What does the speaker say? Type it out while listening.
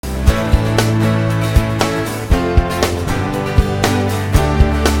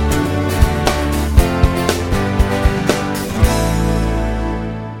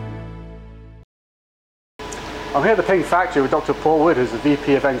I'm here at the Ping factory with Dr. Paul Wood, who's the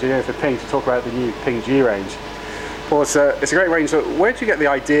VP of Engineering for Ping, to talk about the new Ping G range. Well, it's a great range. So where do you get the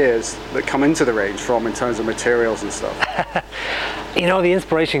ideas that come into the range from in terms of materials and stuff? You know, the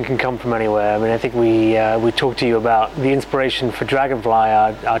inspiration can come from anywhere. I mean, I think we talked to you about the inspiration for Dragonfly,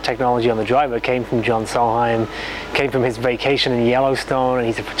 our technology on the driver, came from John Solheim, came from his vacation in Yellowstone, and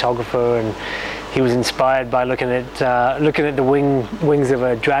he's a photographer, and he was inspired by looking at the wings of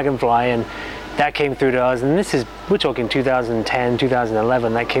a dragonfly, and that came through to us. And we're talking 2010,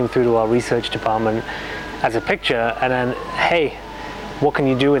 2011. That came through to our research department as a picture, and then, hey, what can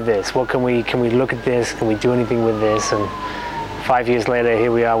you do with this? What can we look at this? Can we do anything with this? And 5 years later,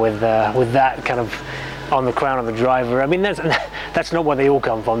 here we are with that kind of on the crown of the driver. I mean, that's not where they all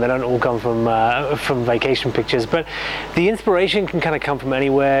come from. They don't all come from vacation pictures, but the inspiration can kind of come from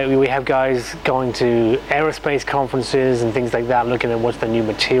anywhere. We have guys going to aerospace conferences and things like that, looking at what's the new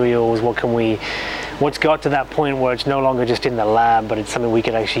materials, what's got to that point where it's no longer just in the lab, but it's something we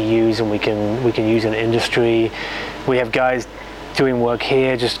can actually use and we can use in industry. We have guys doing work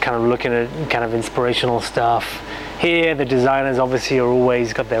here, just kind of looking at kind of inspirational stuff. Here, the designers obviously are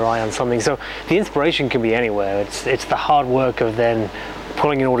always got their eye on something. So the inspiration can be anywhere. It's the hard work of then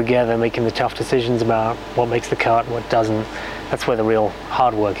pulling it all together, making the tough decisions about what makes the cut, what doesn't. That's where the real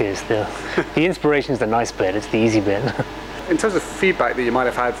hard work is. The inspiration is the nice bit. It's the easy bit. In terms of feedback that you might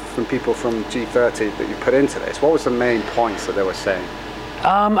have had from people from G30 that you put into this, what was the main points that they were saying?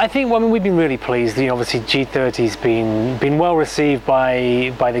 I think, well, I mean, we've been really pleased. You know, obviously G30's been well received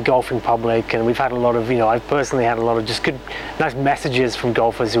by the golfing public, and we've had a lot of, I've personally had a lot of just good, nice messages from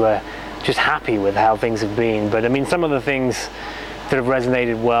golfers who are just happy with how things have been. But I mean, some of the things that have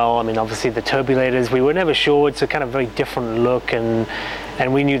resonated well, I mean, obviously the turbulators, we were never sure. It's a kind of very different look, and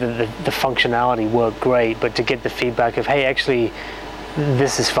we knew that the functionality worked great, but to get the feedback of, hey, actually,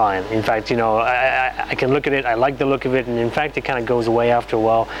 this is fine. In fact, I can look at it, I like the look of it, and in fact it kind of goes away after a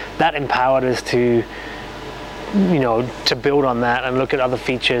while. That empowered us to build on that and look at other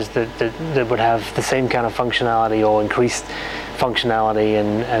features that would have the same kind of functionality or increased functionality,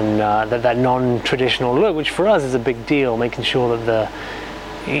 and that non-traditional look, which for us is a big deal, making sure that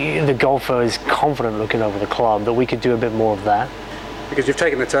the golfer is confident looking over the club, that we could do a bit more of that. Because you've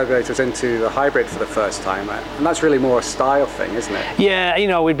taken the turbulators into the hybrid for the first time, and that's really more a style thing, isn't it?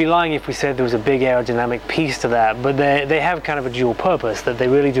 Yeah, we'd be lying if we said there was a big aerodynamic piece to that, but they have kind of a dual purpose, that they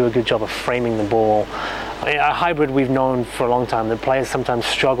really do a good job of framing the ball. A hybrid, we've known for a long time that players sometimes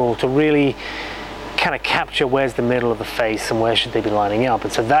struggle to really kind of capture where's the middle of the face and where should they be lining up,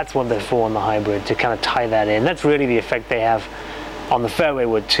 and so that's what they're for on the hybrid, to kind of tie that in. That's really the effect they have on the fairway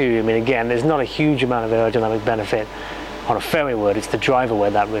wood too. I mean, again, there's not a huge amount of aerodynamic benefit on a fairway wood. It's the driver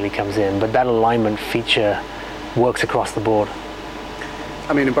where that really comes in, but that alignment feature works across the board.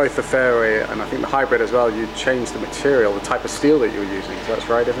 I mean, in both the fairway and I think the hybrid as well, you changed the material, the type of steel that you were using, so that's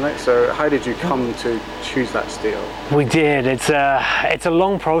right, isn't it? So how did you come to choose that steel? We did. It's a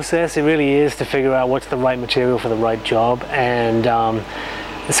long process, it really is, to figure out what's the right material for the right job, and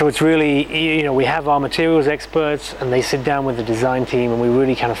so it's really, we have our materials experts, and they sit down with the design team, and we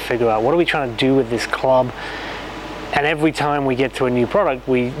really kind of figure out what are we trying to do with this club. And every time we get to a new product,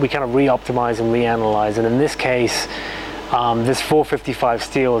 we kind of re-optimize and reanalyze. And in this case, this 455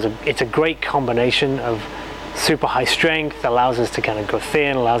 steel it's a great combination of super high strength, allows us to kind of go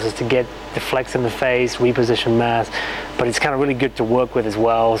thin, allows us to get the flex in the face, reposition mass, but it's kind of really good to work with as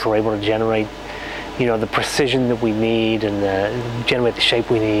well. So we're able to generate, the precision that we need and generate the shape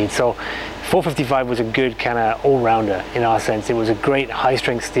we need. So 455 was a good kind of all-rounder in our sense. It was a great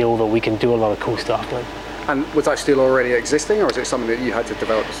high-strength steel that we can do a lot of cool stuff with. And was that steel already existing, or is it something that you had to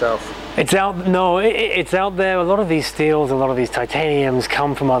develop yourself? It's out. No, it's out there. A lot of these steels, a lot of these titaniums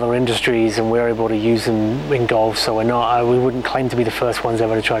come from other industries, and we're able to use them in golf. So we wouldn't claim to be the first ones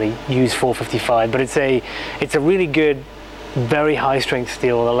ever to try to use 455. But it's a really good, very high strength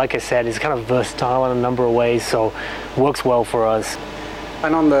steel that, like I said, is kind of versatile in a number of ways. So works well for us.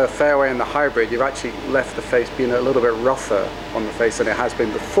 And on the fairway and the hybrid, you've actually left the face being a little bit rougher on the face than it has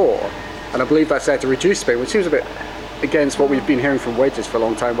been before. And I believe that's there to reduce spin, which seems a bit against what we've been hearing from wedges for a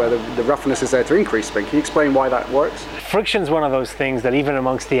long time, where the roughness is there to increase spin. Can you explain why that works? Friction's one of those things that even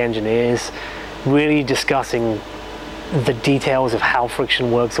amongst the engineers, really discussing the details of how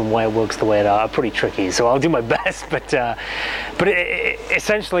friction works and why it works the way it are pretty tricky. So I'll do my best, but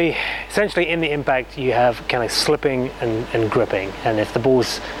essentially in the impact you have kind of slipping and gripping, and if the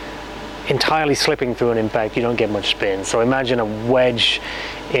ball's entirely slipping through an impact, you don't get much spin. So imagine a wedge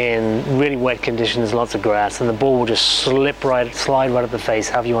in really wet conditions, lots of grass, and the ball will just slide right up the face,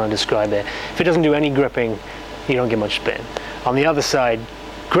 however you want to describe it. If it doesn't do any gripping, you don't get much spin. On the other side,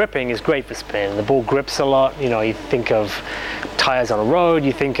 gripping is great for spin. The ball grips a lot. You know, you think of tires on a road,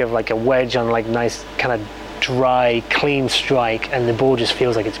 you think of like a wedge on like nice kind of dry, clean strike, and the ball just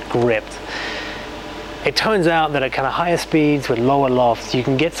feels like it's gripped. It turns out that at kind of higher speeds with lower lofts, you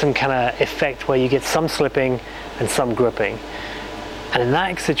can get some kind of effect where you get some slipping and some gripping. And in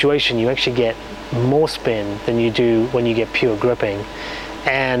that situation, you actually get more spin than you do when you get pure gripping.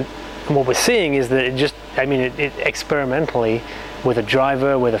 And what we're seeing is that it experimentally, with a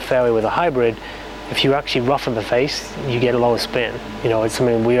driver, with a fairway, with a hybrid, if you actually roughen the face, you get a lower spin. You know, it's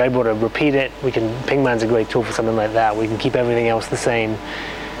something we're able to repeat it. Pingman's a great tool for something like that. We can keep everything else the same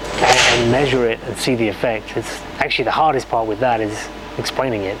and measure it and see the effect. It's actually the hardest part with that is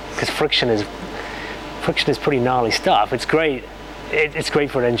explaining it, because friction is pretty gnarly stuff. It's great. It's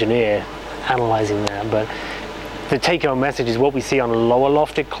great for an engineer analyzing that, but the take-home message is what we see on lower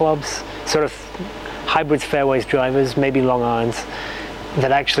lofted clubs, sort of hybrids, fairways, drivers, maybe long irons,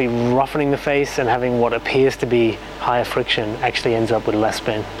 that actually roughening the face and having what appears to be higher friction actually ends up with less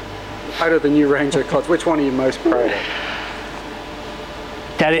spin. Out of the new range of clubs, which one are you most proud of?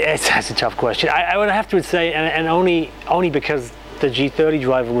 That's a tough question. I would have to say, and only because the G30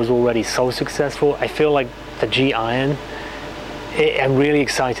 driver was already so successful, I feel like the G iron, I'm really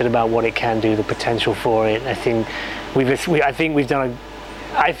excited about what it can do, the potential for it. I think we've done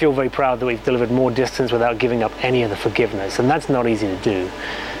I feel very proud that we've delivered more distance without giving up any of the forgiveness, and that's not easy to do.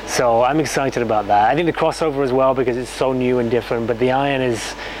 So I'm excited about that. I think the crossover as well, because it's so new and different, but the iron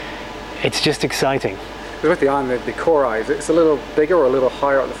it's just exciting. With the iron, the core eye, it's a little bigger or a little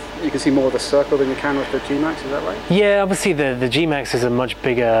higher. You can see more of the circle than you can with the G-Max, is that right? Yeah, obviously the G-Max is a much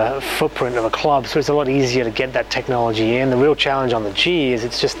bigger footprint of a club, so it's a lot easier to get that technology in. The real challenge on the G is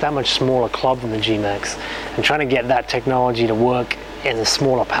it's just that much smaller club than the G-Max, and trying to get that technology to work in a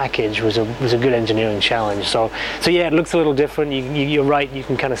smaller package was a good engineering challenge. So yeah, it looks a little different. You're right, you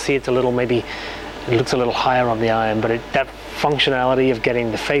can kind of see it looks a little higher on the iron, but that functionality of getting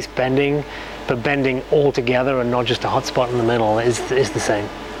the face bending, but bending all together and not just a hot spot in the middle is the same.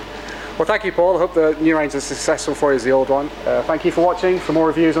 Well, thank you, Paul. I hope the new range is as successful for you as the old one. Thank you for watching. For more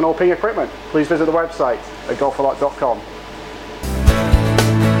reviews on all ping equipment, please visit the website at golfalot.com.